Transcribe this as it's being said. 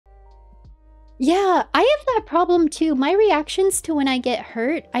Yeah, I have that problem too. My reactions to when I get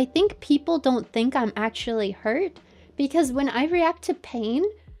hurt, I think people don't think I'm actually hurt because when I react to pain,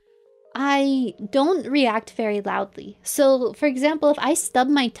 I don't react very loudly. So, for example, if I stub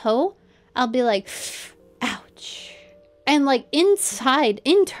my toe, I'll be like, ouch. And like inside,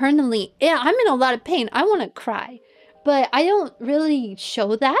 internally, yeah, I'm in a lot of pain. I want to cry. But I don't really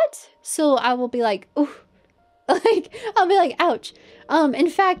show that. So I will be like, ooh, like I'll be like, ouch. In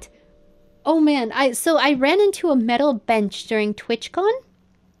fact, oh man, I ran into a metal bench during TwitchCon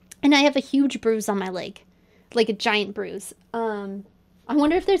and I have a huge bruise on my leg. Like a giant bruise. I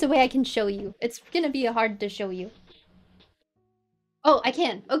wonder if there's a way I can show you. It's gonna be hard to show you. Oh, I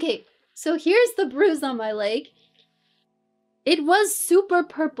can. Okay. So here's the bruise on my leg. It was super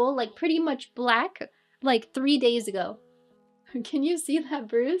purple, like pretty much black, like 3 days ago. Can you see that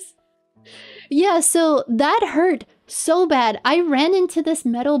bruise? Yeah, so that hurt so bad. I ran into this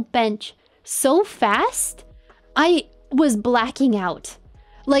metal bench so fast, I was blacking out.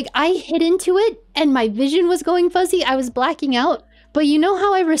 Like, I hit into it and my vision was going fuzzy. I was blacking out. But you know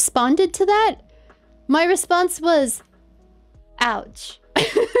how I responded to that? My response was, ouch.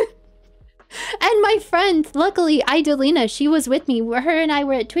 And my friend, luckily, Idolina, she was with me. Her and I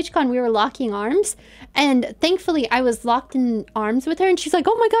were at TwitchCon. We were locking arms. And thankfully, I was locked in arms with her. And she's like,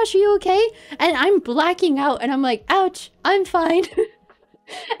 oh my gosh, are you okay? And I'm blacking out. And I'm like, ouch, I'm fine. And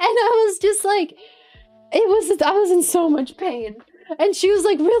I was just like, I was in so much pain. And she was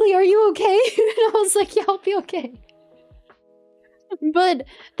like, really, are you okay? And I was like, yeah, I'll be okay. But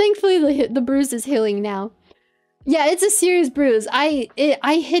thankfully, the bruise is healing now. Yeah, it's a serious bruise. I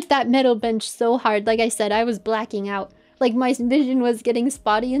hit that metal bench so hard. Like I said, I was blacking out. Like my vision was getting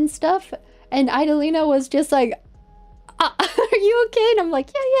spotty and stuff. And Idolina was just like, are you okay? And I'm like,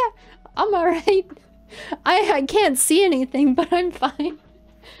 yeah, I'm alright. I can't see anything, but I'm fine.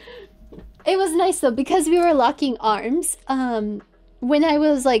 It was nice though, because we were locking arms. When I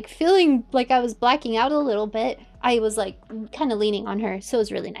was like feeling like I was blacking out a little bit, I was like kind of leaning on her. So it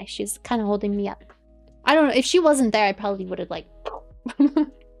was really nice. She's kind of holding me up. I don't know, if she wasn't there, I probably would have like...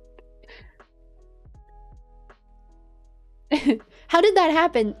 How did that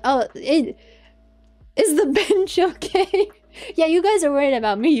happen? Oh, is the bench okay? Yeah, you guys are worried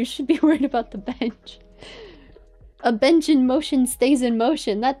about me. You should be worried about the bench. A bench in motion stays in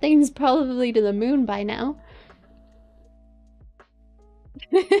motion. That thing's probably to the moon by now.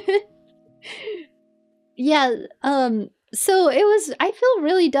 Yeah, so it was, I feel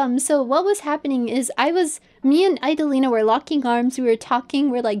really dumb. So what was happening is me and Idolina were locking arms, we were talking,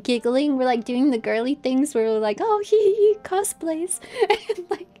 we're like giggling, we're like doing the girly things where we're like, oh, he cosplays. And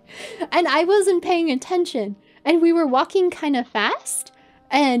like, and I wasn't paying attention. And we were walking kind of fast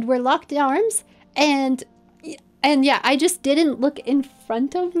and we're locked in arms and yeah, I just didn't look in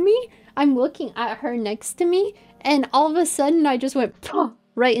front of me. I'm looking at her next to me and all of a sudden I just went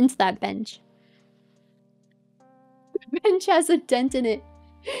right into that bench. Bench has a dent in it.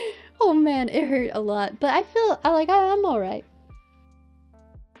 Oh man, it hurt a lot. But I feel like I'm alright.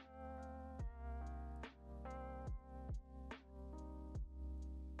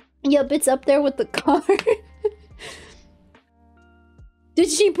 Yep, it's up there with the car. Did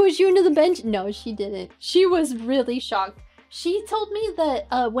she push you into the bench? No, she didn't. She was really shocked. She told me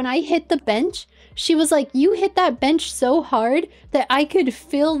that when I hit the bench, she was like, you hit that bench so hard that I could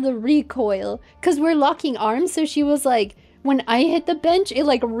feel the recoil. Because we're locking arms, so she was like, when I hit the bench, it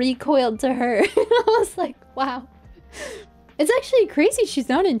like recoiled to her. I was like, wow. It's actually crazy she's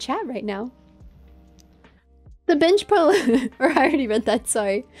not in chat right now. The bench probably... or I already read that,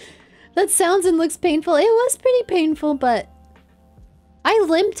 sorry. That sounds and looks painful. It was pretty painful, but... I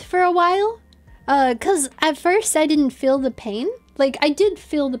limped for a while. Cause at first I didn't feel the pain. Like, I did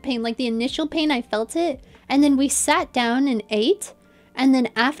feel the pain, like the initial pain, I felt it. And then we sat down and ate. And then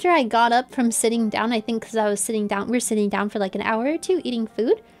after I got up from sitting down, I think because I was sitting down, we were sitting down for like an hour or two eating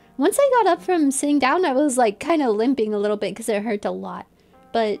food. Once I got up from sitting down, I was like kind of limping a little bit because it hurt a lot.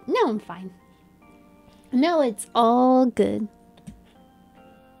 But now I'm fine. No, it's all good.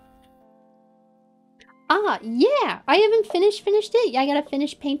 Ah, yeah! I haven't finished it. I gotta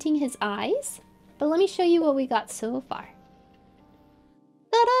finish painting his eyes. But let me show you what we got so far.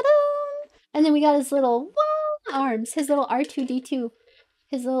 Da-da-da! And then we got his little wah, arms, his little R2-D2.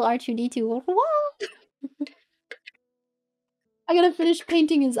 His little R2-D2. Wah! I gotta finish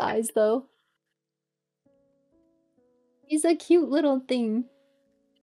painting his eyes, though. He's a cute little thing.